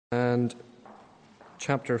and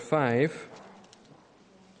chapter 5.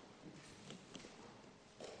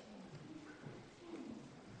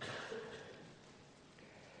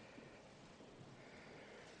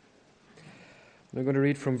 I'm going to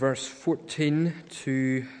read from verse 14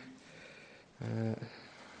 to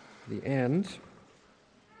the end.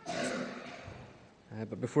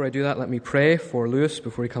 But before I do that, let me pray for Lewis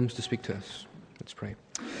before he comes to speak to us. Let's pray.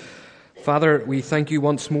 Father, we thank you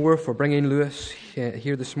once more for bringing Lewis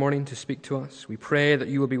here this morning to speak to us. We pray that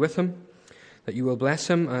you will be with him, that you will bless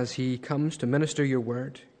him as he comes to minister your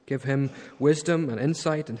word. Give him wisdom and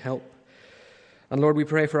insight and help. And Lord, we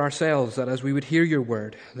pray for ourselves that as we would hear your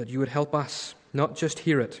word, that you would help us not just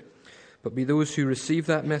hear it, but be those who receive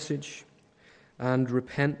that message and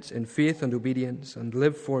repent in faith and obedience and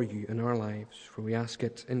live for you in our lives. For we ask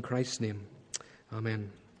it in Christ's name.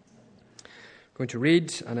 Amen. I'm going to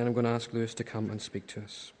read, and then I'm going to ask Lewis to come and speak to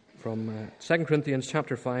us. From 2 Corinthians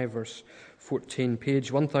chapter 5, verse 14,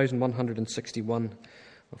 page 1161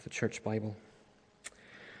 of the Church Bible.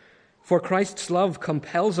 For Christ's love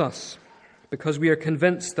compels us, because we are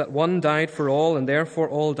convinced that one died for all, and therefore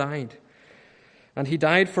all died. And he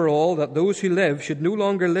died for all, that those who live should no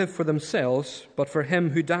longer live for themselves, but for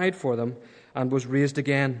him who died for them and was raised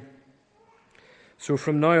again. So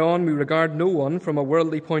from now on we regard no one from a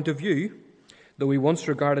worldly point of view. Though we once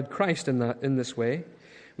regarded Christ in this way,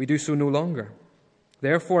 we do so no longer.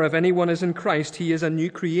 Therefore, if anyone is in Christ, he is a new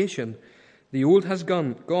creation. The old has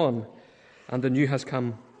gone, and the new has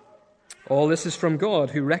come. All this is from God,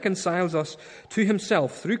 who reconciles us to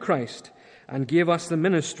himself through Christ, and gave us the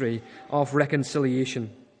ministry of reconciliation.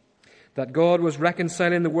 That God was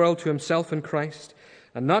reconciling the world to himself in Christ,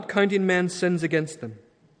 and not counting men's sins against them.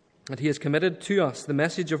 And he has committed to us the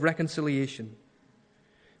message of reconciliation.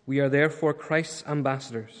 We are therefore Christ's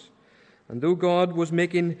ambassadors, and though God was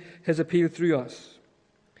making his appeal through us,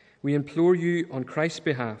 we implore you on Christ's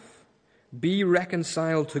behalf, be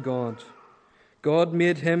reconciled to God. God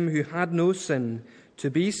made him who had no sin to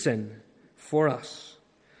be sin for us,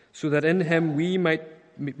 so that in him we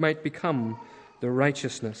might become the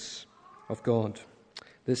righteousness of God.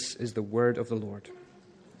 This is the word of the Lord.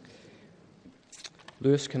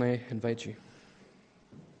 Lewis, can I invite you?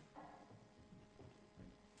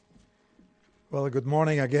 Well, good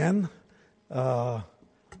morning again.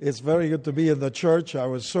 It's very good to be in the church. I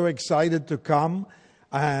was so excited to come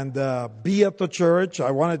and be at the church.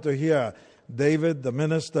 I wanted to hear David, the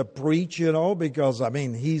minister, preach, because,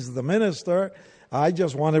 he's the minister.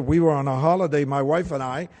 We were on a holiday, my wife and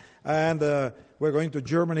I, and we're going to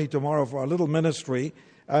Germany tomorrow for a little ministry.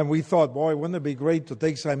 And we thought, boy, wouldn't it be great to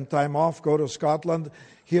take some time off, go to Scotland,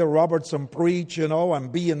 hear Robertson preach, and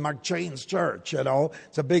be in McChain's church,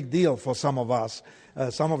 It's a big deal for some of us.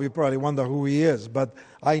 Some of you probably wonder who he is, but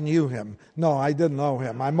I knew him. No, I didn't know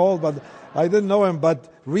him. I'm old, but I didn't know him.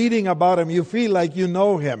 But reading about him, you feel like you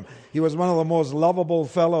know him. He was one of the most lovable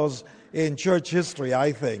fellows in church history,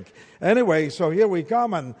 I think. Anyway, so here we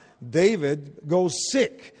come, and David goes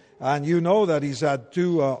sick. And you know that he's had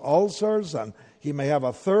 2 ulcers, and he may have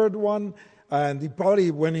a third one. And he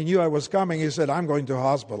probably, when he knew I was coming, he said, I'm going to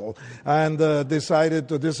hospital, and decided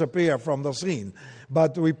to disappear from the scene.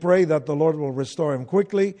 But we pray that the Lord will restore him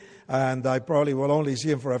quickly, and I probably will only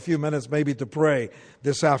see him for a few minutes, maybe to pray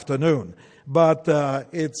this afternoon. But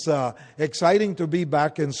it's exciting to be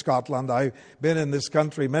back in Scotland. I've been in this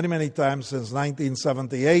country many, many times since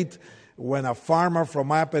 1978, when a farmer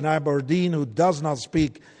from up in Aberdeen who does not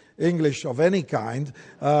speak English of any kind,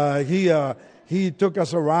 he took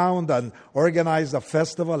us around and organized a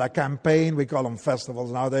festival, a campaign. We call them festivals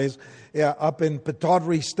nowadays. Up in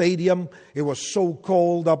Pittodrie Stadium. It was so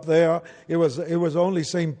cold up there. It was only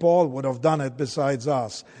St. Paul would have done it besides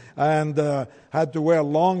us. And had to wear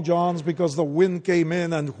long johns because the wind came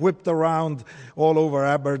in and whipped around all over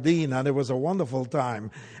Aberdeen. And it was a wonderful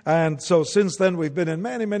time. And so since then we've been in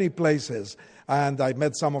many, many places. And I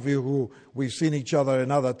met some of you who we've seen each other in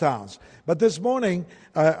other towns. But this morning,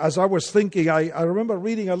 as I was thinking, I remember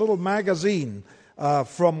reading a little magazine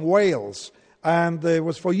from Wales. And it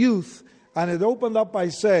was for youth. And it opened up by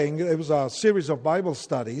saying, it was a series of Bible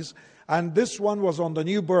studies. And this one was on the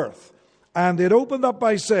new birth. And it opened up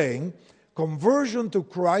by saying, conversion to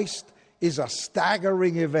Christ is a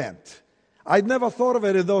staggering event. I'd never thought of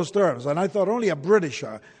it in those terms. And I thought only a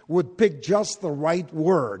Britisher would pick just the right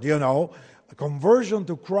word, Conversion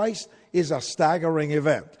to Christ is a staggering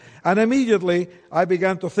event. And immediately I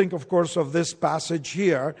began to think, of course, of this passage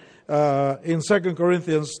here in 2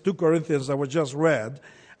 Corinthians that was just read.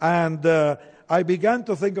 And I began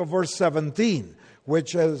to think of verse 17,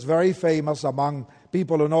 which is very famous among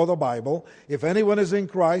people who know the Bible. If anyone is in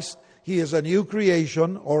Christ, he is a new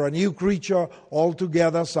creation or a new creature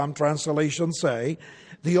altogether, some translations say.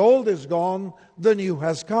 The old is gone, the new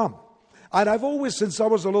has come. And I've always, since I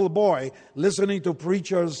was a little boy, listening to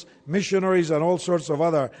preachers, missionaries, and all sorts of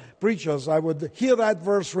other preachers, I would hear that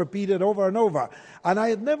verse repeated over and over. And I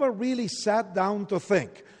had never really sat down to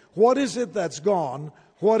think, what is it that's gone?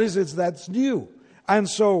 What is it that's new? And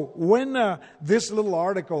so when this little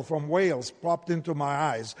article from Wales popped into my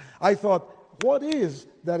eyes, I thought, what is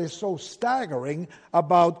that is so staggering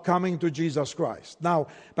about coming to Jesus Christ? Now,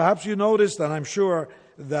 perhaps you noticed, and I'm sure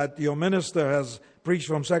that your minister has preached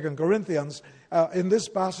from 2 Corinthians, in this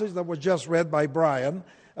passage that was just read by Brian,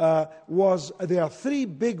 there are three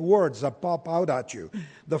big words that pop out at you.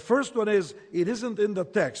 The first one is, it isn't in the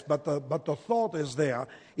text, but the thought is there,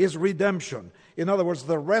 is redemption. In other words,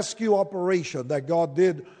 the rescue operation that God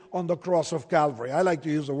did on the cross of Calvary. I like to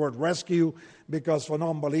use the word rescue because for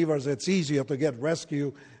non-believers it's easier to get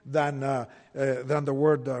rescue than the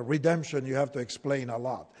word redemption. You have to explain a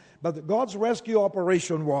lot. But God's rescue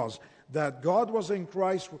operation was that God was in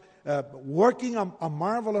Christ working a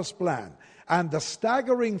marvelous plan. And the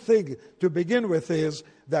staggering thing to begin with is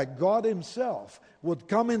that God himself would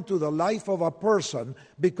come into the life of a person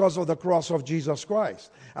because of the cross of Jesus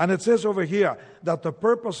Christ. And it says over here that the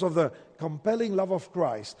purpose of the compelling love of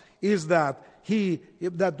Christ is that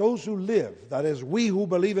those who live, that is, we who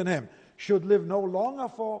believe in him, should live no longer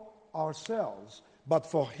for ourselves, but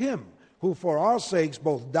for him who for our sakes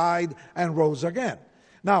both died and rose again.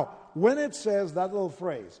 Now, when it says that little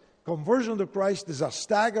phrase, conversion to Christ is a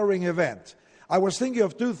staggering event, I was thinking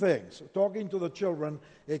of two things. Talking to the children,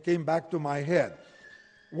 it came back to my head.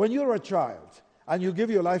 When you're a child and you give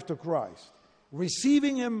your life to Christ,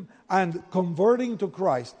 receiving him and converting to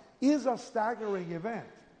Christ is a staggering event.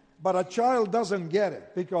 But a child doesn't get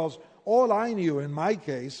it because all I knew in my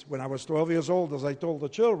case, when I was 12 years old, as I told the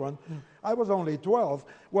children, I was only 12.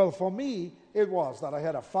 Well, for me, it was that I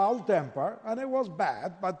had a foul temper, and it was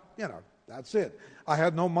bad, but, that's it. I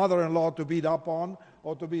had no mother-in-law to beat up on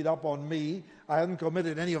or to beat up on me. I hadn't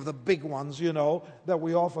committed any of the big ones, that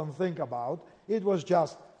we often think about. It was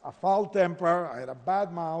just a foul temper. I had a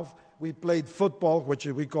bad mouth. We played football, which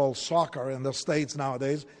we call soccer in the States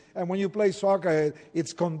nowadays. And when you play soccer,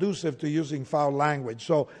 it's conducive to using foul language.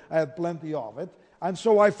 So I had plenty of it. And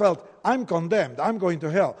so I felt, I'm condemned. I'm going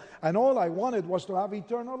to hell. And all I wanted was to have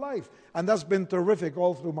eternal life. And that's been terrific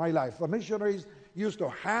all through my life. The missionaries used to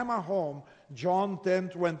hammer home John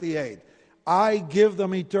 10:28. I give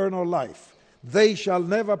them eternal life. They shall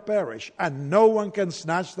never perish, and no one can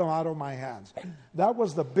snatch them out of my hands. That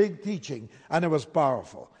was the big teaching, and it was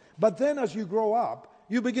powerful. But then as you grow up,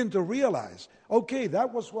 you begin to realize, okay,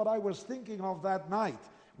 that was what I was thinking of that night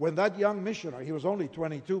when that young missionary, he was only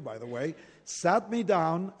 22, by the way, sat me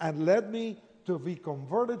down and led me to be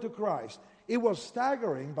converted to Christ. It was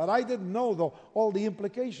staggering, but I didn't know all the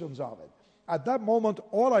implications of it. At that moment,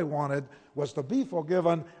 all I wanted was to be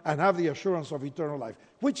forgiven and have the assurance of eternal life,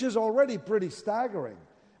 which is already pretty staggering.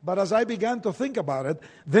 But as I began to think about it,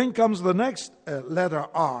 then comes the next letter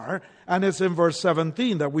R, and it's in verse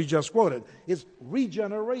 17 that we just quoted. It's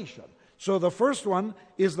regeneration. So the first one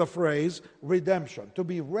is the phrase redemption, to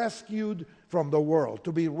be rescued from the world,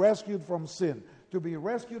 to be rescued from sin, to be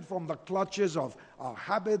rescued from the clutches of our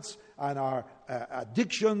habits and our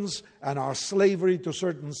addictions and our slavery to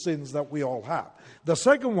certain sins that we all have. The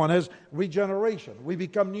second one is regeneration. We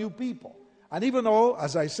become new people. And even though,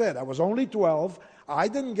 as I said, I was only 12, I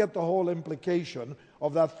didn't get the whole implication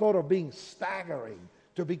of that thought of being staggering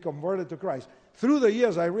to be converted to Christ. Through the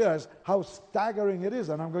years, I realized how staggering it is,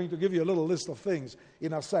 and I'm going to give you a little list of things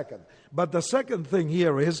in a second. But the second thing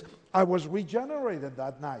here is I was regenerated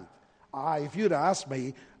that night. If you'd asked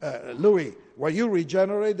me, Louis, were you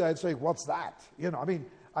regenerated? I'd say, what's that?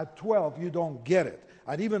 At 12, you don't get it.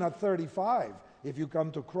 And even at 35, if you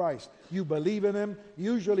come to Christ, you believe in him.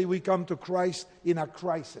 Usually we come to Christ in a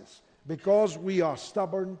crisis. Because we are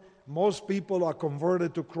stubborn, most people are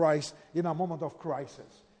converted to Christ in a moment of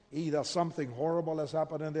crisis. Either something horrible has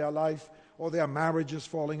happened in their life, or their marriage is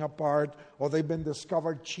falling apart, or they've been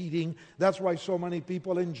discovered cheating. That's why so many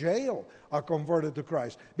people in jail are converted to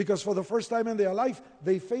Christ. Because for the first time in their life,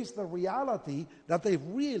 they face the reality that they've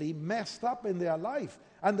really messed up in their life.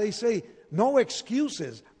 And they say, no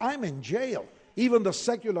excuses, I'm in jail. Even the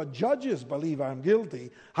secular judges believe I'm guilty.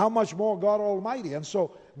 How much more God Almighty? And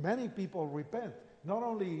so many people repent. Not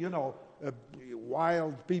only,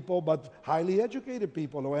 wild people, but highly educated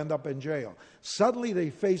people who end up in jail. Suddenly they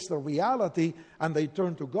face the reality and they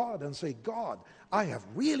turn to God and say, God, I have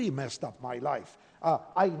really messed up my life.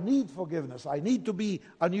 I need forgiveness. I need to be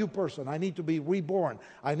a new person. I need to be reborn.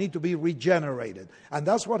 I need to be regenerated. And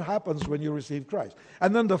that's what happens when you receive Christ.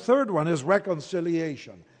 And then the third one is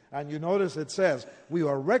reconciliation. And you notice it says, we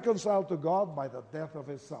are reconciled to God by the death of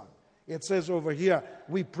His Son. It says over here,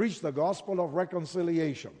 we preach the gospel of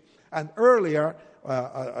reconciliation. And earlier,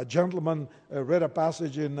 a gentleman read a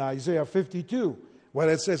passage in Isaiah 52, where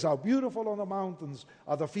it says, how beautiful on the mountains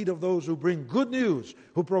are the feet of those who bring good news,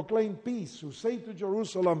 who proclaim peace, who say to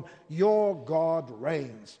Jerusalem, your God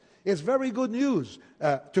reigns. It's very good news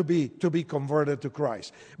to be converted to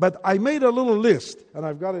Christ. But I made a little list, and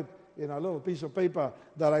I've got it in a little piece of paper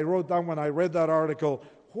that I wrote down when I read that article.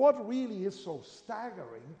 What really is so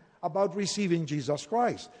staggering about receiving Jesus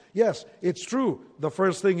Christ? Yes, it's true. The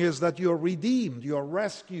first thing is that you're redeemed, you're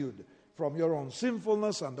rescued from your own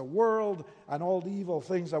sinfulness and the world and all the evil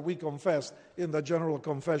things that we confessed in the general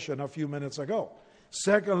confession a few minutes ago.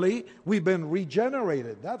 Secondly, we've been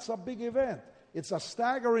regenerated. That's a big event. It's a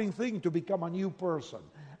staggering thing to become a new person.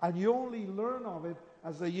 And you only learn of it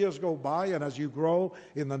as the years go by and as you grow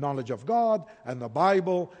in the knowledge of God and the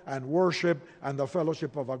Bible and worship and the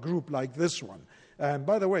fellowship of a group like this one. And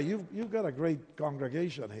by the way, you've got a great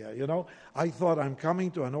congregation here, you know. I thought I'm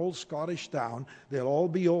coming to an old Scottish town. They'll all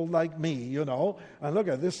be old like me, you know. And look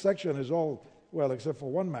at this section is all, well, except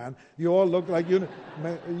for one man, you all look like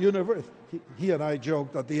he and I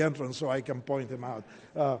joked at the entrance so I can point him out.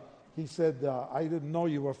 He said, I didn't know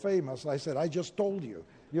you were famous. I said, I just told you,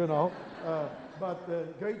 you know.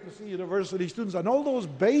 But great to see university students. And all those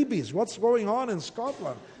babies, what's going on in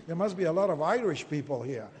Scotland? There must be a lot of Irish people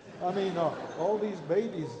here. I mean, all these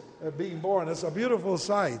babies being born. It's a beautiful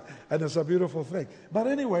sight, and it's a beautiful thing. But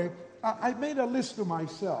anyway, I made a list to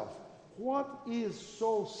myself. What is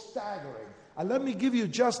so staggering? And let me give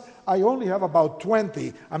you I only have about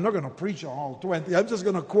 20. I'm not going to preach on all 20. I'm just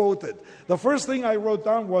going to quote it. The first thing I wrote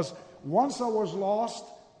down was, once I was lost,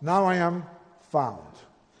 now I am found.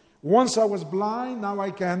 Once I was blind, now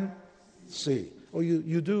I can see. Oh,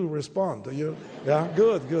 you do respond, do you? Yeah,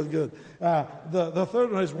 good. The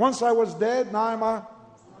third one is, once I was dead, now I'm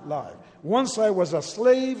alive. Once I was a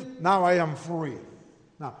slave, now I am free.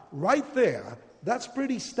 Now, right there, that's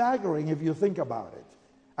pretty staggering if you think about it.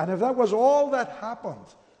 And if that was all that happened,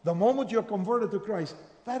 the moment you're converted to Christ,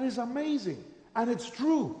 that is amazing. And it's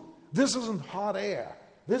true. This isn't hot air.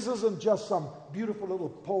 This isn't just some beautiful little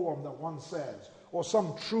poem that one says, or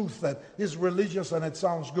some truth that is religious and it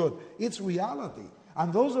sounds good. It's reality.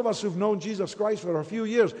 And those of us who've known Jesus Christ for a few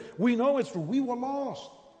years, we know it's true. We were lost.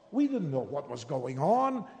 We didn't know what was going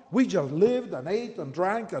on. We just lived and ate and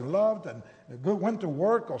drank and loved and went to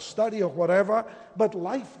work or study or whatever. But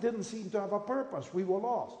life didn't seem to have a purpose. We were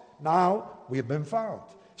lost. Now we've been found.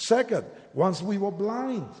 Second, once we were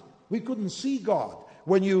blind. We couldn't see God.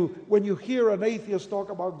 When you hear an atheist talk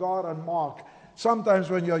about God and mock, sometimes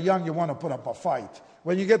when you're young, you want to put up a fight.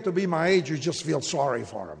 When you get to be my age, you just feel sorry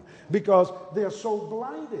for them because they're so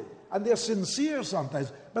blinded and they're sincere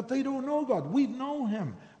sometimes, but they don't know God. We know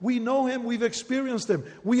Him. We know Him. We've experienced Him.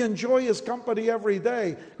 We enjoy His company every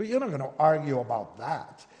day. But you're not going to argue about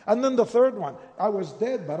that. And then the third one, I was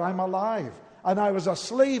dead, but I'm alive. And I was a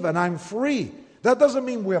slave, and I'm free. That doesn't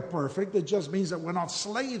mean we're perfect. It just means that we're not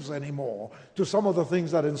slaves anymore to some of the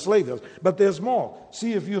things that enslaved us. But there's more.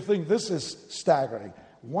 See if you think this is staggering.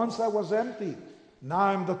 Once I was empty, now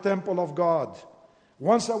I'm the temple of God.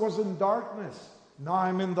 Once I was in darkness, now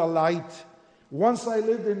I'm in the light. Once I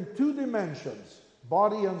lived in 2 dimensions,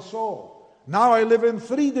 body and soul. Now I live in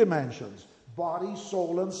 3 dimensions, body,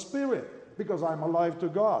 soul, and spirit, because I'm alive to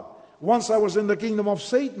God. Once I was in the kingdom of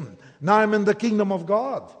Satan, now I'm in the kingdom of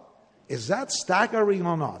God. Is that staggering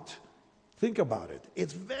or not? Think about it.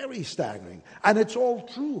 It's very staggering. And it's all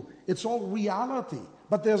true. It's all reality.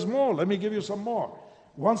 But there's more. Let me give you some more.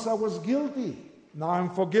 Once I was guilty, now I'm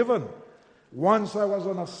forgiven. Once I was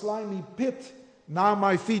in a slimy pit, now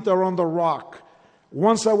my feet are on the rock.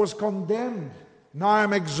 Once I was condemned, now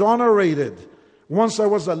I'm exonerated. Once I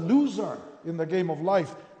was a loser in the game of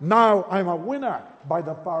life, now I'm a winner by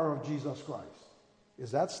the power of Jesus Christ.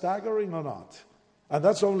 Is that staggering or not? And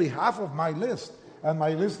that's only half of my list, and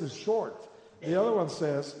my list is short. The other one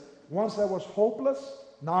says, once I was hopeless,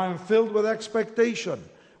 now I'm filled with expectation.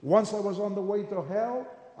 Once I was on the way to hell,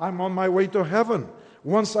 I'm on my way to heaven.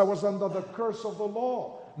 Once I was under the curse of the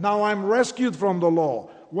law, now I'm rescued from the law.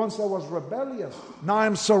 Once I was rebellious, now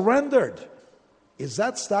I'm surrendered. Is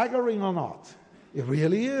that staggering or not? It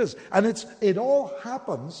really is. And it all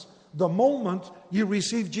happens the moment you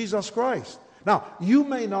receive Jesus Christ. Now, you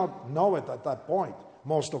may not know it at that point.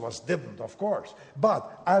 Most of us didn't, of course.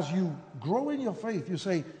 But as you grow in your faith, you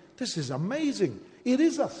say, this is amazing. It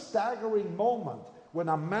is a staggering moment when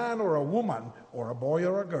a man or a woman or a boy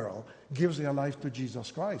or a girl gives their life to Jesus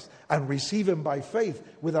Christ and receive Him by faith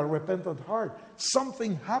with a repentant heart.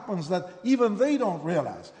 Something happens that even they don't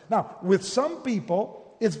realize. Now, with some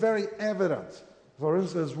people, it's very evident. For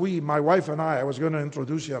instance, my wife and I was going to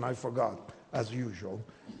introduce you and I forgot, as usual.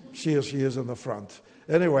 She is in the front.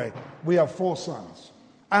 Anyway, we have 4 sons.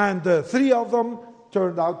 And 3 of them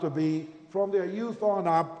turned out to be, from their youth on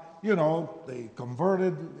up, they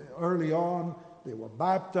converted early on. They were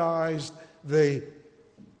baptized. They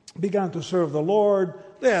began to serve the Lord.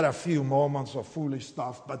 They had a few moments of foolish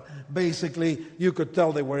stuff, but basically you could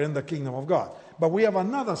tell they were in the kingdom of God. But we have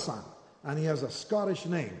another son, and he has a Scottish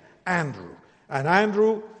name, Andrew. And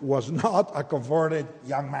Andrew was not a converted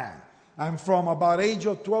young man. And from about age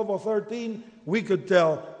of 12 or 13, we could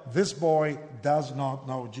tell this boy does not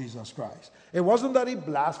know Jesus Christ. It wasn't that he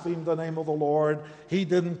blasphemed the name of the Lord. He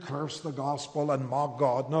didn't curse the gospel and mock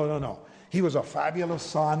God. No. He was a fabulous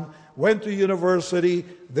son, went to university.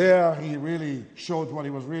 There he really showed what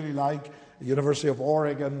he was really like. University of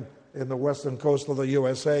Oregon in the western coast of the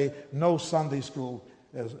USA. No Sunday school,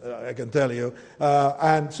 as I can tell you.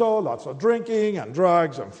 And so lots of drinking and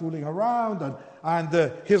drugs and fooling around.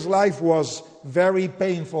 And his life was very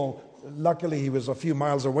painful. Luckily, he was a few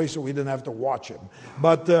miles away, so we didn't have to watch him.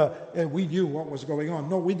 But we knew what was going on.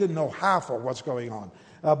 No, we didn't know half of what's going on.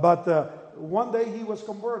 But one day he was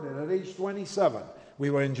converted at age 27. We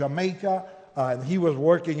were in Jamaica, and he was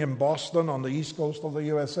working in Boston on the east coast of the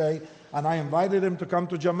USA. And I invited him to come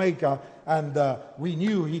to Jamaica, and we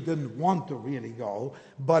knew he didn't want to really go,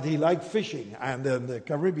 but he liked fishing. And in the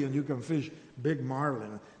Caribbean, you can fish big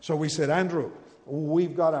marlin. So we said, Andrew,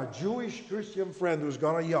 we've got a Jewish Christian friend who's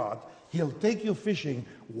got a yacht. He'll take you fishing.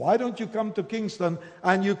 Why don't you come to Kingston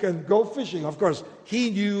and you can go fishing? Of course, he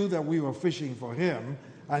knew that we were fishing for him,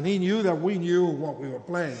 and he knew that we knew what we were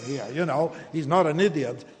playing here. He's not an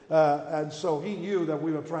idiot. And so he knew that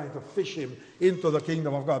we were trying to fish him into the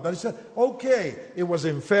kingdom of God. But he said, okay. It was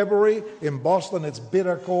in February in Boston. It's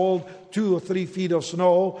bitter cold, 2 or 3 feet of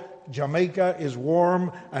snow. Jamaica is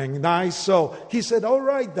warm and nice. So he said, all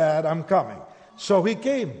right, Dad, I'm coming. So he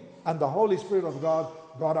came, and the Holy Spirit of God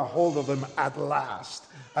got a hold of him at last,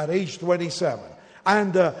 at age 27.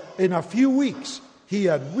 And in a few weeks, he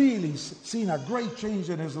had really seen a great change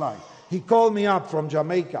in his life. He called me up from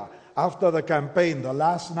Jamaica after the campaign, the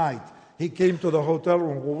last night. He came to the hotel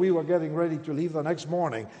room where we were getting ready to leave the next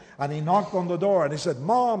morning, and he knocked on the door, and he said,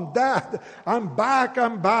 Mom, Dad, I'm back.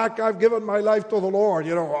 I've given my life to the Lord.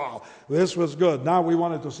 Wow, this was good. Now we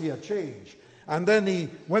wanted to see a change. And then he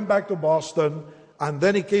went back to Boston, and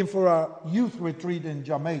then he came for a youth retreat in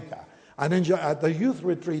Jamaica. And at the youth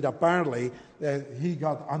retreat, apparently, he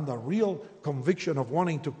got under real conviction of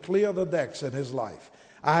wanting to clear the decks in his life.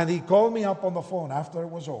 And he called me up on the phone after it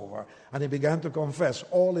was over, and he began to confess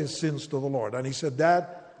all his sins to the Lord. And he said, Dad,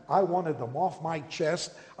 I wanted them off my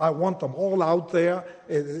chest. I want them all out there.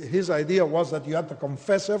 His idea was that you had to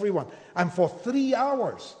confess everyone. And for 3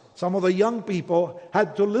 hours, some of the young people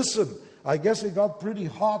had to listen. I guess it got pretty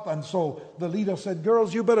hot, and so the leader said,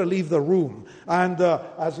 girls, you better leave the room. And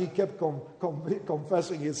as he kept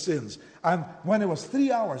confessing his sins. And when it was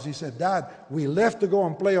 3 hours, he said, Dad, we left to go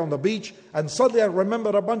and play on the beach, and suddenly I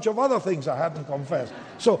remembered a bunch of other things I hadn't confessed.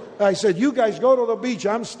 So I said, you guys go to the beach,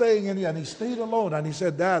 I'm staying in here. And he stayed alone, and he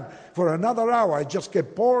said, Dad, for another hour, I just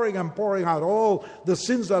kept pouring and pouring out all the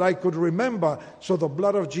sins that I could remember so the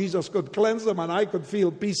blood of Jesus could cleanse them and I could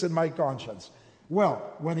feel peace in my conscience.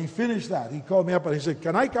 Well, when he finished that, he called me up and he said,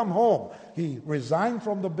 can I come home? He resigned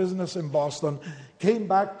from the business in Boston, came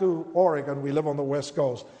back to Oregon. We live on the West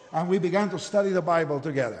Coast. And we began to study the Bible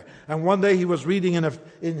together. And one day he was reading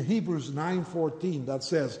in Hebrews 9:14 that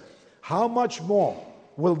says, how much more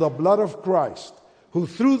will the blood of Christ, who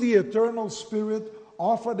through the eternal Spirit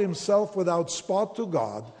offered himself without spot to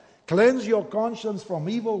God, cleanse your conscience from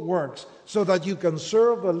evil works so that you can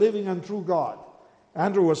serve the living and true God.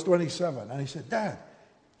 Andrew was 27, and he said, Dad,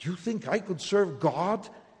 do you think I could serve God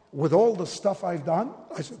with all the stuff I've done?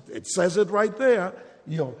 I said, it says it right there.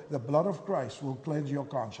 The blood of Christ will cleanse your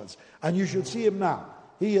conscience. And you should see him now.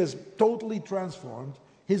 He is totally transformed.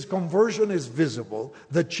 His conversion is visible.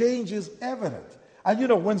 The change is evident.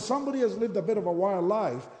 And when somebody has lived a bit of a wild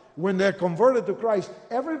life, when they're converted to Christ,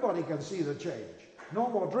 everybody can see the change. No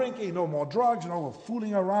more drinking, no more drugs, no more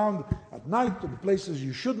fooling around at night in places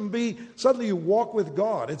you shouldn't be. Suddenly you walk with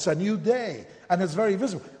God. It's a new day, and it's very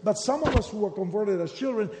visible. But some of us who were converted as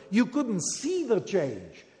children, you couldn't see the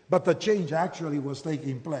change but the change actually was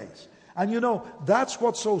taking place. And you know, that's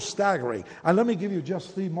what's so staggering. And let me give you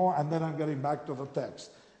just 3 more, and then I'm getting back to the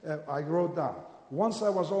text. I wrote down, once I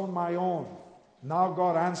was on my own, now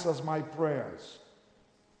God answers my prayers.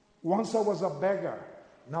 Once I was a beggar,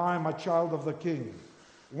 now I'm a child of the King.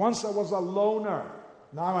 Once I was a loner,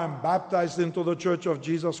 now I'm baptized into the Church of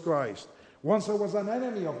Jesus Christ. Once I was an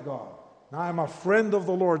enemy of God, now I'm a friend of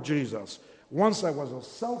the Lord Jesus. Once I was a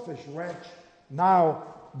selfish wretch, now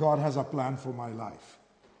God has a plan for my life.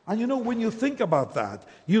 And you know, when you think about that,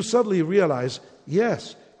 you suddenly realize,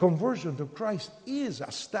 yes, conversion to Christ is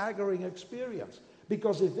a staggering experience.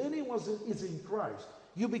 Because if anyone is in Christ,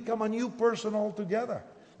 you become a new person altogether.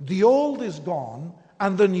 The old is gone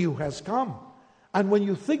and the new has come. And when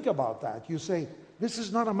you think about that, you say, this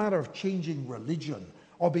is not a matter of changing religion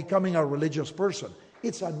or becoming a religious person.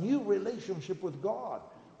 It's a new relationship with God,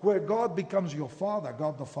 where God becomes your Father,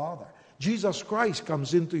 God the Father. Jesus Christ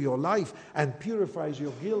comes into your life and purifies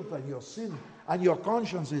your guilt and your sin, and your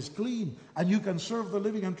conscience is clean, and you can serve the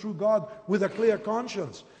living and true God with a clear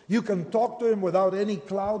conscience. You can talk to Him without any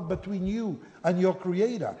cloud between you and your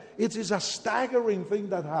Creator. It is a staggering thing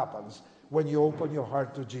that happens when you open your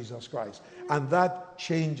heart to Jesus Christ, and that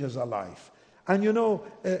changes a life. And you know,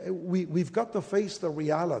 we've got to face the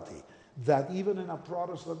reality that even in a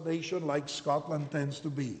Protestant nation like Scotland tends to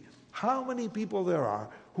be, how many people there are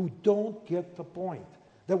who don't get the point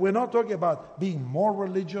that we're not talking about being more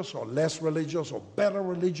religious or less religious or better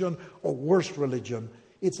religion or worse religion.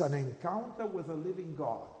 It's an encounter with a living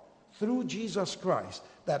God through Jesus Christ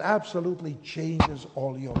that absolutely changes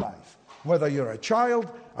all your life, whether you're a child,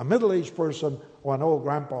 a middle-aged person, or an old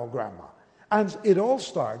grandpa or grandma. And it all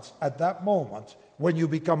starts at that moment when you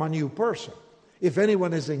become a new person. If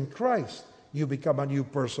anyone is in Christ, you become a new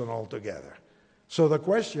person altogether. So the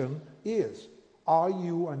question is, are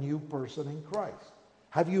you a new person in Christ?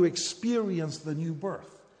 Have you experienced the new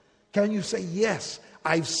birth? Can you say, yes,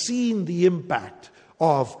 I've seen the impact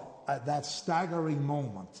of that staggering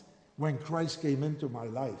moment when Christ came into my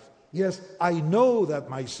life? Yes, I know that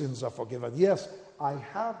my sins are forgiven. Yes, I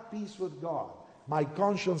have peace with God. My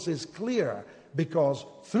conscience is clear because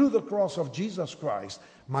through the cross of Jesus Christ,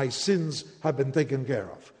 my sins have been taken care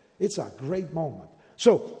of. It's a great moment.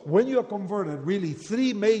 So when you're converted, really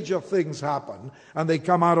 3 major things happen, and they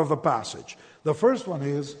come out of the passage. The first one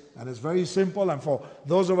is, and it's very simple, and for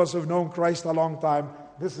those of us who've known Christ a long time,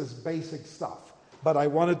 this is basic stuff. But I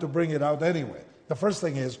wanted to bring it out anyway. The first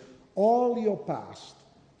thing is, all your past,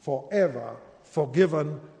 forever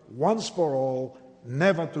forgiven, once for all,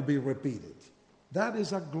 never to be repeated. That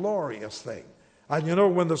is a glorious thing. And you know,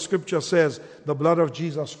 when the scripture says, the blood of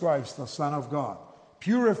Jesus Christ, the Son of God,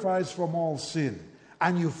 purifies from all sin,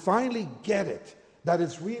 and you finally get it, that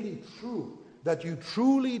it's really true, that you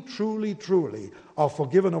truly, truly, truly are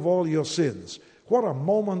forgiven of all your sins. What a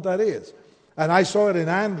moment that is. And I saw it in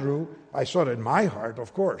Andrew. I saw it in my heart,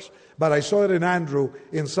 of course, but I saw it in Andrew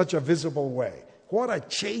in such a visible way. What a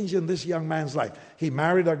change in this young man's life. He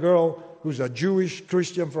married a girl who's a Jewish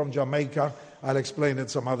Christian from Jamaica. I'll explain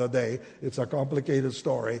it some other day. It's a complicated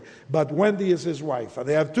story. But Wendy is his wife. And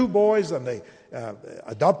they have 2 boys, and they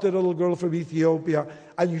adopted a little girl from Ethiopia.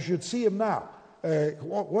 And you should see him now.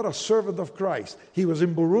 What a servant of Christ. He was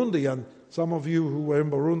in Burundi, and some of you who were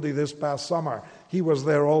in Burundi this past summer, he was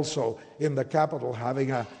there also in the capital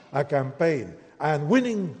having a campaign and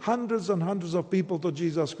winning hundreds and hundreds of people to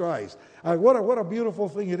Jesus Christ. What a beautiful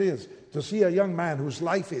thing it is to see a young man whose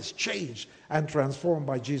life is changed and transformed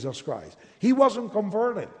by Jesus Christ. He wasn't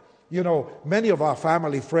converted. You know, many of our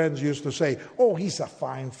family friends used to say, oh, he's a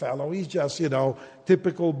fine fellow. He's just,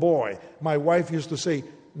 typical boy. My wife used to say,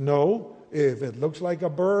 no, if it looks like a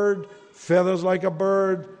bird, feathers like a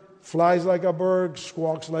bird, flies like a bird,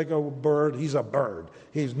 squawks like a bird, he's a bird.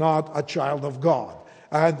 He's not a child of God.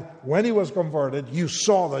 And when he was converted, you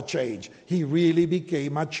saw the change. He really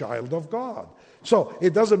became a child of God. So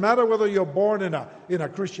it doesn't matter whether you're born in a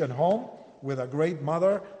Christian home with a great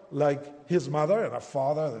mother like his mother and a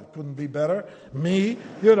father that couldn't be better, me,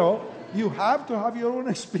 you have to have your own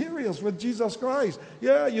experience with Jesus Christ.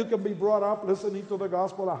 Yeah, you can be brought up listening to the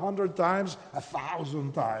gospel 100 times,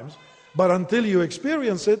 1,000 times, but until you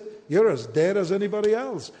experience it, you're as dead as anybody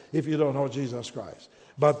else if you don't know Jesus Christ.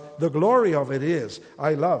 But the glory of it is,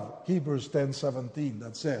 I love Hebrews 10:17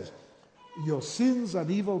 that says, your sins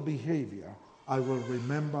and evil behavior I will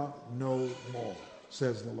remember no more,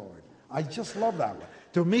 says the Lord. I just love that one.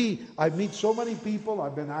 To me, I meet so many people.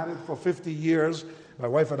 I've been at it for 50 years. My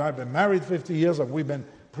wife and I have been married 50 years, and we've been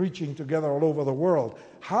preaching together all over the world.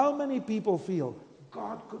 How many people feel,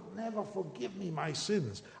 God could never forgive me my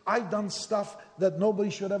sins? I've done stuff that nobody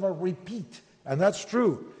should ever repeat. And that's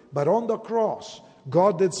true. But on the cross,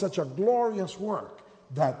 God did such a glorious work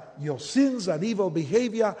that your sins and evil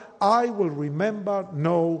behavior, I will remember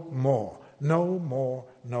no more. No more,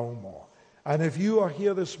 no more. And if you are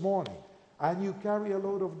here this morning and you carry a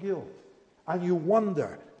load of guilt and you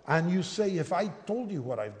wonder and you say, if I told you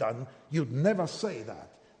what I've done, you'd never say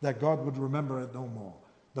that God would remember it no more.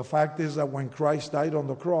 The fact is that when Christ died on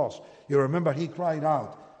the cross, you remember he cried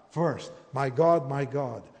out first, my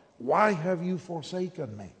God, why have you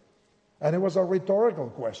forsaken me? And it was a rhetorical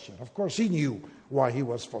question. Of course, he knew why he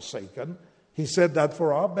was forsaken. He said that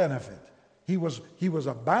for our benefit. He was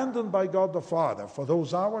abandoned by God the Father for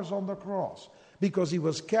those hours on the cross because he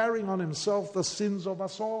was carrying on himself the sins of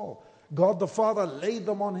us all. God the Father laid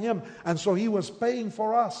them on him, and so he was paying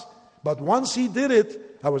for us. But once he did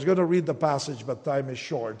it, I was going to read the passage, but time is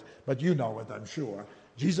short, but you know it, I'm sure.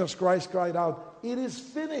 Jesus Christ cried out, it is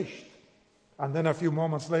finished. And then a few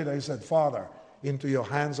moments later, he said, Father, into your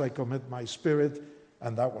hands I commit my spirit,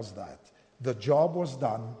 and that was that. The job was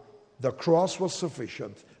done. The cross was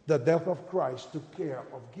sufficient. The death of Christ took care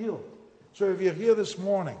of guilt. So if you're here this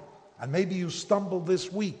morning, and maybe you stumbled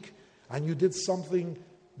this week, and you did something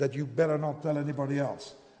that you better not tell anybody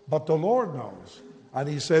else, but the Lord knows, and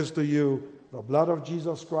he says to you, the blood of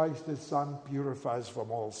Jesus Christ, his Son, purifies from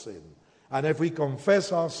all sin. And if we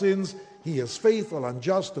confess our sins, he is faithful and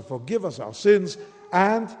just to forgive us our sins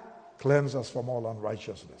and cleanse us from all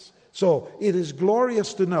unrighteousness. So it is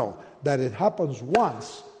glorious to know that it happens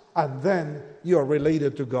once and then you are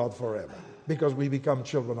related to God forever because we become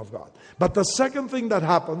children of God. But the second thing that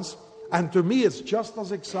happens, and to me it's just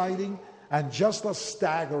as exciting and just as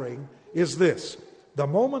staggering, is this. The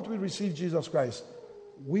moment we receive Jesus Christ,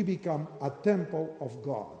 we become a temple of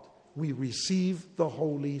God. We receive the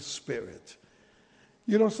Holy Spirit.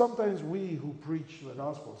 You know, sometimes we who preach the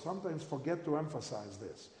gospel sometimes forget to emphasize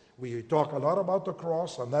this. We talk a lot about the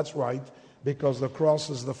cross, and that's right, because the cross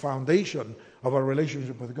is the foundation of a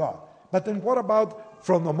relationship with God. But then what about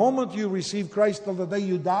from the moment you receive Christ till the day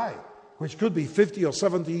you die, which could be 50 or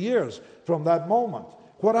 70 years from that moment?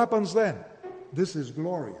 What happens then? This is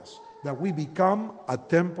glorious, that we become a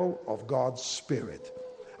temple of God's Spirit.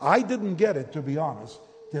 I didn't get it, to be honest,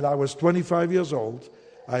 till I was 25 years old.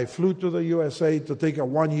 I flew to the USA to take a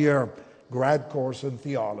one-year grad course in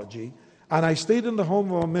theology, and I stayed in the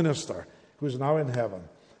home of a minister who's now in heaven.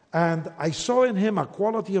 And I saw in him a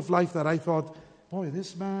quality of life that I thought, boy,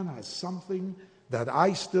 this man has something that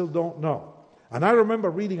I still don't know. And I remember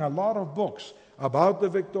reading a lot of books about the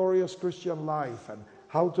victorious Christian life and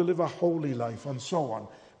how to live a holy life and so on.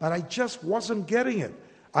 But I just wasn't getting it.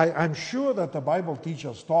 I'm sure that the Bible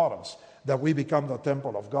teachers taught us that we become the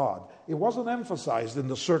temple of God. It wasn't emphasized in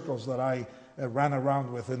the circles that I ran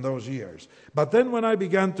around with in those years. But then when I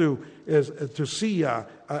began to see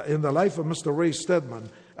in the life of Mr. Ray Stedman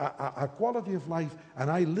a quality of life, and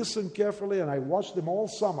I listened carefully and I watched him all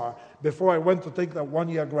summer before I went to take that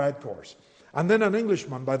one-year grad course. And then an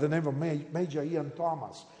Englishman by the name of Major Ian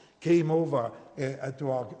Thomas came over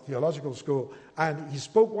to our theological school, and he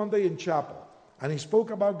spoke one day in chapel, and he spoke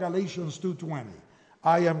about Galatians 2:20.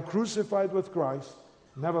 I am crucified with Christ,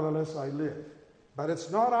 nevertheless I live. But it's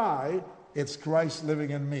not I, it's Christ living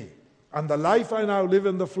in me. And the life I now live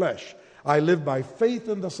in the flesh, I live by faith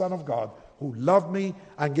in the Son of God, who loved me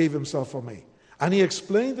and gave himself for me. And he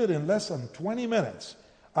explained it in less than 20 minutes,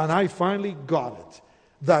 and I finally got it,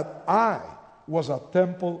 that I was a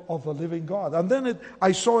temple of the living God. And then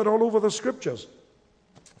I saw it all over the scriptures.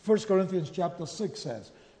 1 Corinthians chapter 6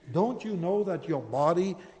 says, don't you know that your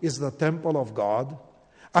body is the temple of God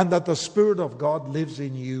and that the Spirit of God lives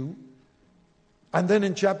in you? And then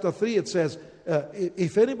in chapter 3 it says,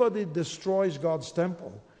 if anybody destroys God's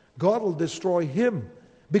temple, God will destroy him,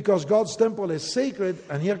 because God's temple is sacred.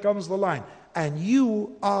 And here comes the line, and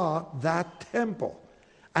you are that temple.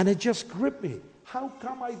 And it just gripped me. How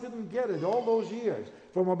come I didn't get it all those years,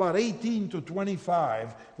 from about 18 to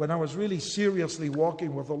 25, when I was really seriously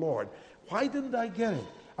walking with the Lord? Why didn't I get it?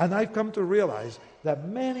 And I've come to realize that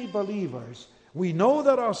many believers, we know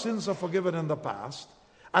that our sins are forgiven in the past,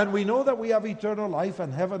 and we know that we have eternal life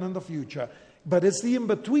and heaven in the future, but it's the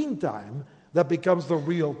in-between time that becomes the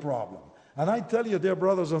real problem. And I tell you, dear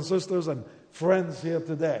brothers and sisters and friends here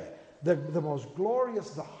today, the most glorious,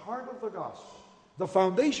 the heart of the gospel, the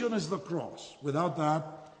foundation is the cross. Without that,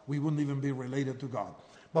 we wouldn't even be related to God.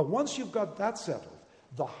 But once you've got that settled,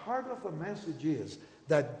 the heart of the message is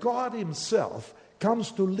that God himself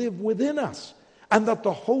comes to live within us, and that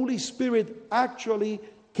the Holy Spirit actually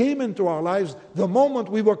came into our lives the moment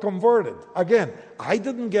we were converted. Again, I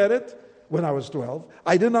didn't get it when I was 12.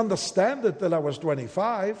 I didn't understand it till I was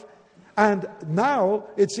 25. And now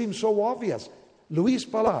it seems so obvious. Luis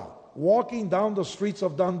Palau, walking down the streets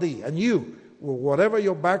of Dundee, and you, whatever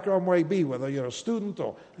your background may be, whether you're a student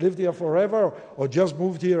or lived here forever or just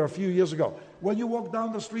moved here a few years ago, when you walk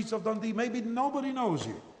down the streets of Dundee, maybe nobody knows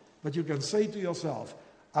you, but you can say to yourself,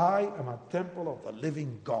 I am a temple of the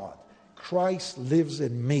living God. Christ lives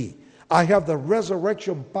in me. I have the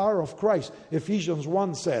resurrection power of Christ. Ephesians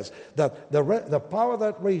 1 says that the power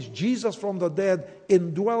that raised Jesus from the dead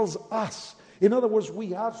indwells us. In other words, we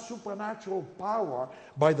have supernatural power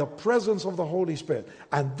by the presence of the Holy Spirit.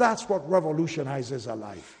 And that's what revolutionizes a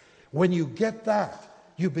life. When you get that,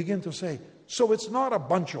 you begin to say, so it's not a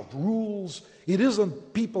bunch of rules. It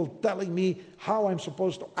isn't people telling me how I'm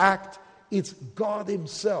supposed to act. It's God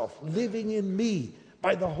Himself living in me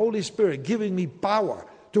by the Holy Spirit, giving me power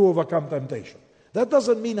to overcome temptation. That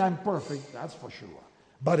doesn't mean I'm perfect, that's for sure.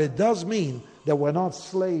 But it does mean that we're not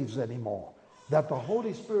slaves anymore. That the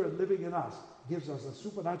Holy Spirit living in us gives us the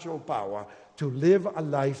supernatural power to live a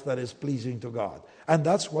life that is pleasing to God. And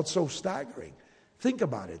that's what's so staggering. Think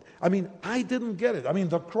about it. I mean, I didn't get it. I mean,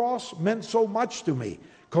 the cross meant so much to me.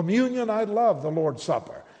 Communion, I love the Lord's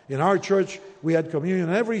Supper. In our church, we had communion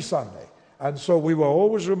every Sunday. And so we were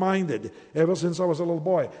always reminded, ever since I was a little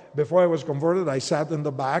boy. Before I was converted, I sat in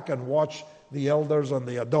the back and watched the elders and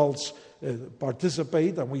the adults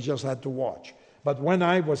participate, and we just had to watch. But when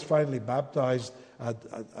I was finally baptized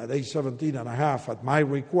at age 17 and a half, at my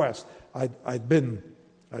request, I'd been,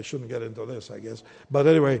 I shouldn't get into this, I guess. But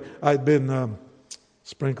anyway, I'd been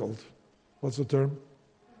sprinkled. What's the term?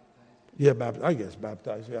 Yeah, I guess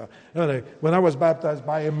baptized, yeah. Anyway, when I was baptized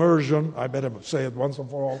by immersion, I better say it once and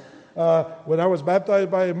for all. When I was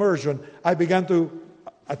baptized by immersion, I began to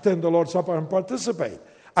attend the Lord's Supper and participate.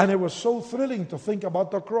 And it was so thrilling to think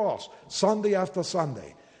about the cross, Sunday after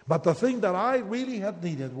Sunday. But the thing that I really had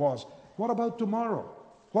needed was, what about tomorrow?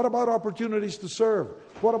 What about opportunities to serve?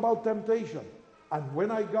 What about temptation? And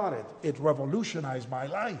when I got it, it revolutionized my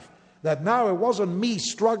life. That now it wasn't me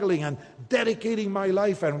struggling and dedicating my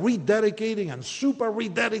life and rededicating and super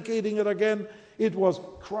rededicating it again. It was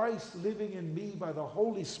Christ living in me by the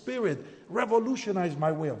Holy Spirit revolutionized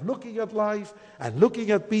my way of looking at life and looking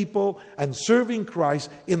at people and serving Christ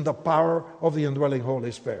in the power of the indwelling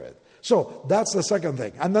Holy Spirit. So that's the second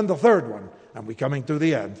thing. And then the third one, and we're coming to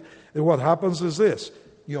the end. And what happens is this: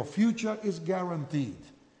 your future is guaranteed.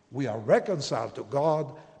 We are reconciled to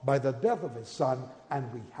God by the death of His Son,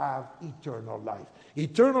 and we have eternal life.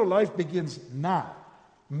 Eternal life begins now.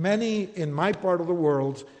 Many in my part of the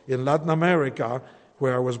world, in Latin America,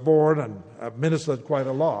 where I was born and I've ministered quite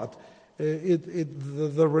a lot,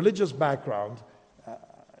 the religious background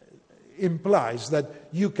implies that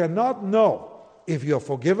you cannot know if you're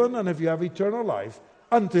forgiven and if you have eternal life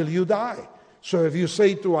until you die. So if you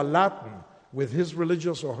say to a Latin with his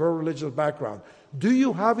religious or her religious background, do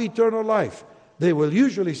you have eternal life? They will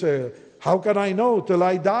usually say, how can I know till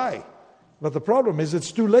I die? But the problem is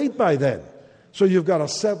it's too late by then. So you've got to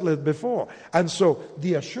settle it before. And so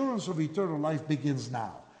the assurance of eternal life begins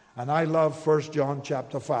now. And I love 1 John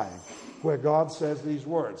chapter 5, where God says these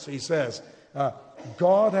words. He says,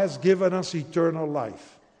 God has given us eternal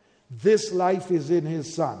life. This life is in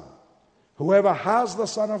His Son. Whoever has the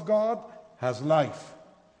Son of God has life.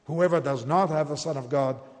 Whoever does not have the Son of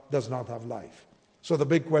God does not have life. So the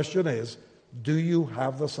big question is, do you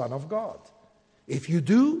have the Son of God? If you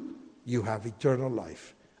do, you have eternal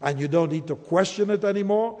life. And you don't need to question it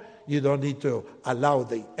anymore. You don't need to allow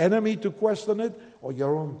the enemy to question it or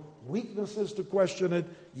your own weaknesses to question it.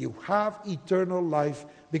 You have eternal life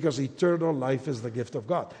because eternal life is the gift of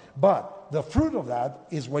God. But the fruit of that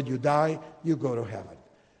is when you die, you go to heaven.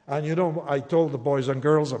 And you know, I told the boys and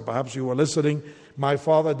girls, and perhaps you were listening, my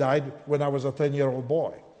father died when I was a 10-year-old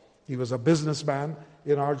boy. He was a businessman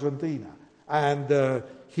in Argentina. And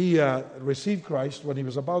he received Christ when he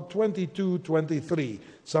was about 22, 23,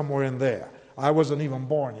 somewhere in there. I wasn't even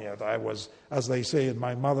born yet. I was, as they say, in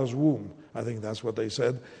my mother's womb. I think that's what they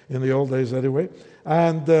said in the old days anyway.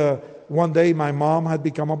 And one day my mom had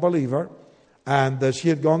become a believer, and she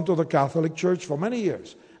had gone to the Catholic Church for many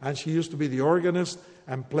years. And she used to be the organist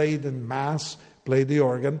and played in Mass, played the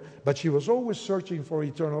organ, but she was always searching for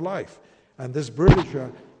eternal life. And this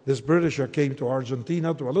Britisher came to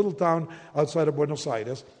Argentina, to a little town outside of Buenos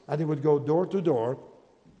Aires, and he would go door to door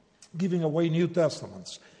giving away New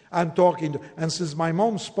Testaments and talking. And since my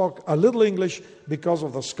mom spoke a little English because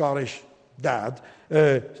of the Scottish dad,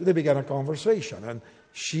 they began a conversation. And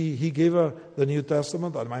he gave her the New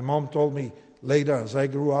Testament, and my mom told me later as I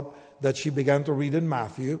grew up that she began to read in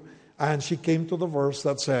Matthew, and she came to the verse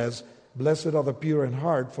that says, "Blessed are the pure in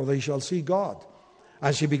heart, for they shall see God."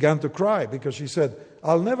 And she began to cry because she said,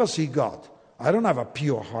 I'll never see God. I don't have a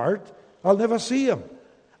pure heart. I'll never see him.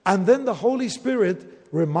 And then the Holy Spirit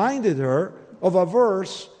reminded her of a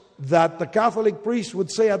verse that the Catholic priest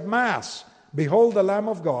would say at Mass, "Behold the Lamb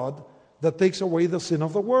of God that takes away the sin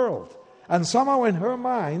of the world." And somehow in her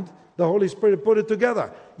mind, the Holy Spirit put it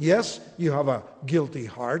together. Yes, you have a guilty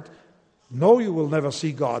heart. No, you will never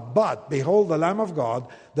see God, but behold the Lamb of God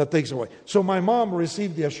that takes away. So my mom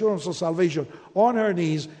received the assurance of salvation on her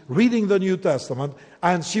knees, reading the New Testament,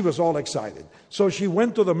 and she was all excited. So she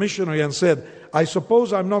went to the missionary and said, "I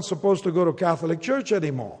suppose I'm not supposed to go to Catholic Church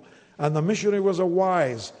anymore." And the missionary was a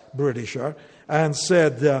wise Britisher and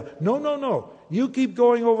said, No, you keep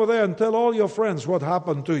going over there and tell all your friends what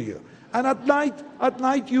happened to you. And at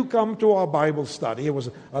night you come to our Bible study. It was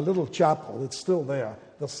a little chapel. It's still there,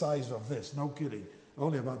 the size of this. No kidding.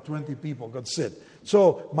 Only about 20 people could sit.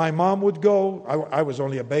 So my mom would go. I was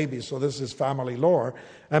only a baby, so this is family lore.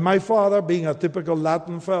 And my father, being a typical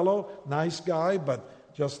Latin fellow, nice guy, but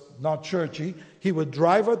just not churchy, he would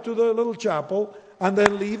drive her to the little chapel and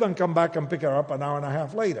then leave and come back and pick her up an hour and a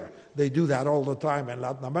half later. They do that all the time in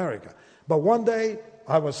Latin America. But one day,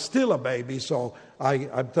 I was still a baby, so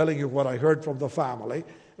I'm telling you what I heard from the family.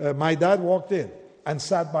 My dad walked in and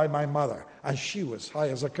sat by my mother, and she was high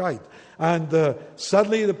as a kite. And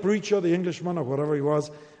suddenly the preacher, the Englishman or whatever he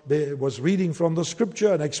was reading from the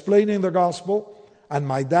scripture and explaining the gospel, and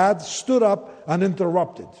my dad stood up and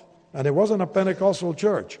interrupted. And it wasn't a Pentecostal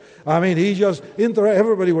church. I mean, he just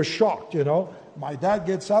everybody was shocked, you know. My dad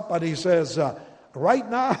gets up and he says, right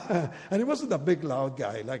now, and he wasn't a big loud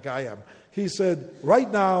guy like I am. He said, "Right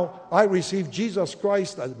now, I receive Jesus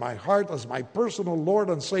Christ as my heart, as my personal Lord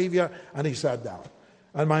and Savior." And he sat down.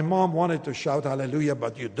 And my mom wanted to shout hallelujah,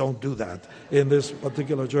 but you don't do that in this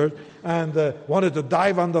particular church. And wanted to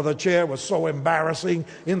dive under the chair. It was so embarrassing,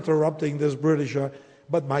 interrupting this Britisher.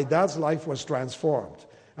 But my dad's life was transformed.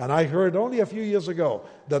 And I heard only a few years ago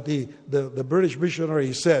that the British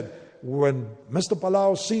missionary said, when Mr.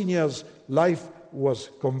 Palau Sr.'s life was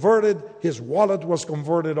converted, his wallet was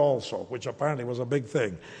converted also, which apparently was a big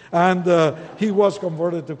thing. And he was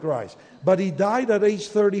converted to Christ. But he died at age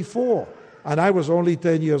 34. And I was only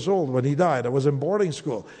 10 years old when he died. I was in boarding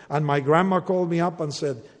school. And my grandma called me up and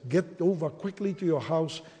said, "Get over quickly to your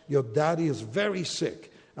house. Your daddy is very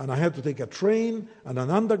sick." And I had to take a train and an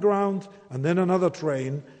underground and then another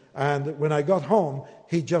train. And when I got home,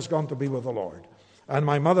 he'd just gone to be with the Lord. And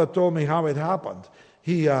my mother told me how it happened.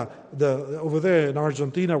 He, over there in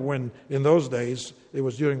Argentina, when in those days, it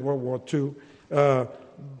was during World War II,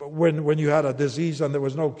 when you had a disease and there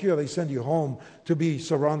was no cure, they sent you home to be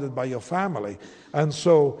surrounded by your family. And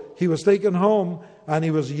so he was taken home, and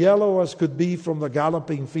he was yellow as could be from the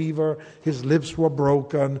galloping fever. His lips were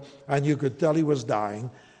broken, and you could tell he was dying.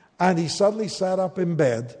 And he suddenly sat up in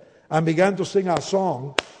bed and began to sing a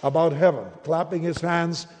song about heaven, clapping his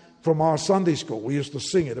hands from our Sunday school. We used to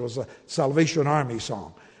sing it. It was a Salvation Army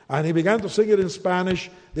song. And he began to sing it in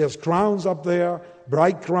Spanish. There's crowns up there,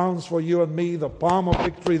 bright crowns for you and me, the palm of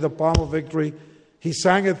victory, the palm of victory. He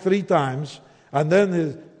sang it 3 times, and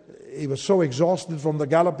then he was so exhausted from the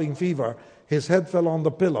galloping fever, his head fell on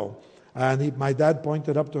the pillow, and my dad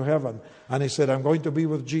pointed up to heaven, and he said, "I'm going to be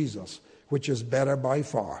with Jesus, which is better by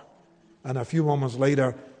far." And a few moments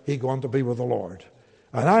later, he gone to be with the Lord.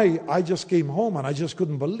 And I just came home and I just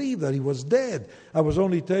couldn't believe that he was dead. I was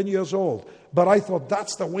only 10 years old. But I thought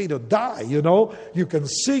that's the way to die, you know. You can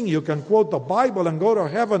sing, you can quote the Bible and go to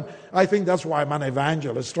heaven. I think that's why I'm an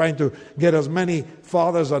evangelist, trying to get as many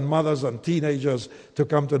fathers and mothers and teenagers to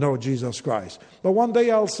come to know Jesus Christ. But one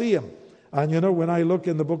day I'll see him. And you know, when I look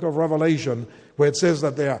in the book of Revelation, where it says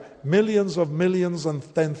that there are millions of millions and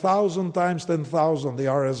 10,000 times 10,000, the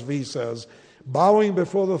RSV says, bowing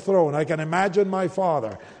before the throne. I can imagine my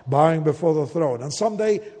father bowing before the throne. And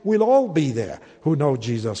someday we'll all be there who know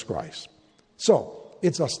Jesus Christ. So,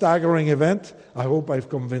 it's a staggering event. I hope I've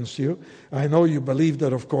convinced you. I know you believed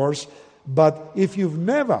it, of course. But if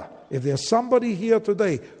there's somebody here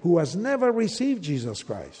today who has never received Jesus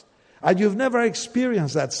Christ, and you've never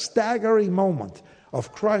experienced that staggering moment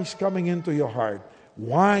of Christ coming into your heart,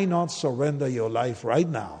 why not surrender your life right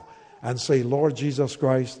now and say, "Lord Jesus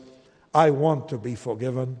Christ, I want to be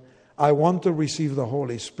forgiven. I want to receive the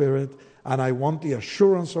Holy Spirit, and I want the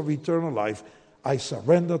assurance of eternal life. I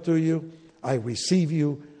surrender to you. I receive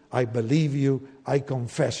you. I believe you. I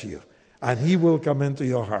confess you." And he will come into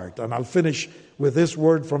your heart. And I'll finish with this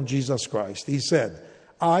word from Jesus Christ. He said,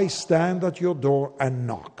 "I stand at your door and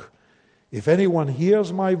knock. If anyone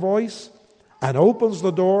hears my voice and opens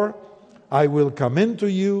the door, I will come into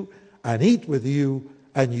you and eat with you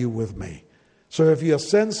and you with me." So if you're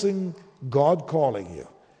sensing God calling you,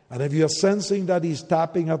 and if you're sensing that he's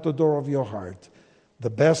tapping at the door of your heart, the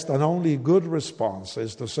best and only good response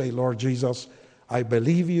is to say, Lord Jesus, I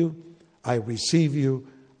believe you, I receive you,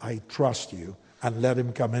 I trust you, and let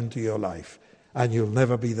him come into your life, and you'll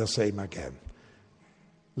never be the same again.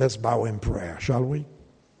 Let's bow in prayer, shall we?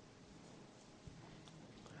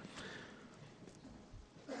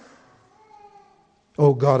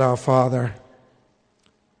 Oh God, our Father,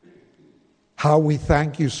 how we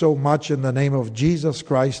thank you so much in the name of Jesus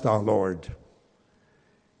Christ our Lord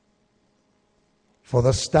for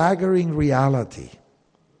the staggering reality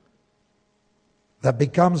that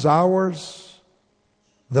becomes ours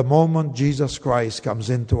the moment Jesus Christ comes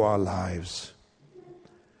into our lives.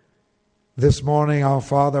 This morning, our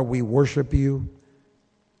Father, we worship you,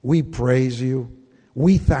 we praise you,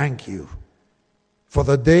 we thank you for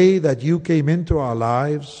the day that you came into our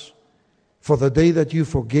lives, for the day that you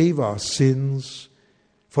forgave our sins,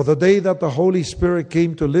 for the day that the Holy Spirit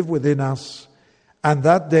came to live within us, and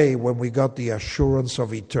that day when we got the assurance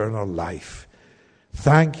of eternal life.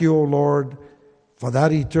 Thank you, O Lord, for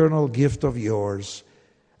that eternal gift of yours.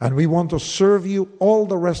 And we want to serve you all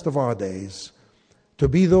the rest of our days, to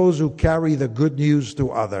be those who carry the good news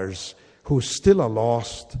to others who still are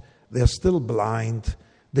lost, they're still blind,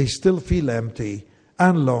 they still feel empty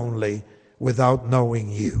and lonely without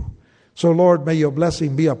knowing you. So Lord, may your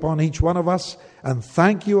blessing be upon each one of us, and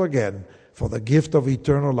thank you again for the gift of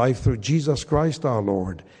eternal life through Jesus Christ our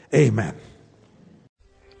Lord. Amen.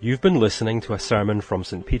 You've been listening to a sermon from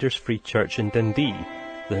St. Peter's Free Church in Dundee,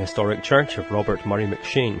 the historic church of Robert Murray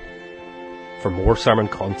McCheyne. For more sermon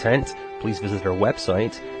content, please visit our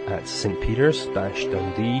website at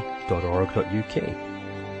stpeters-dundee.org.uk.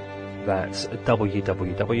 That's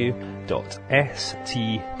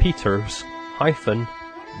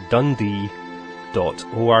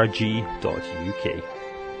www.stpeters-dundee.org.uk.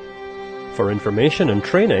 For information and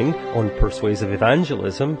training on persuasive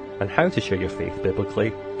evangelism and how to share your faith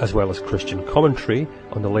biblically, as well as Christian commentary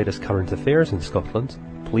on the latest current affairs in Scotland,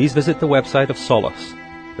 please visit the website of Solas,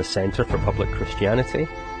 the Centre for Public Christianity,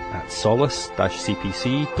 at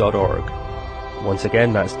solas-cpc.org. Once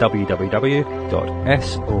again, that's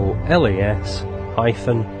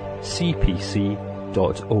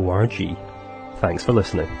www.solas-cpc.org. Thanks for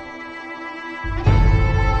listening.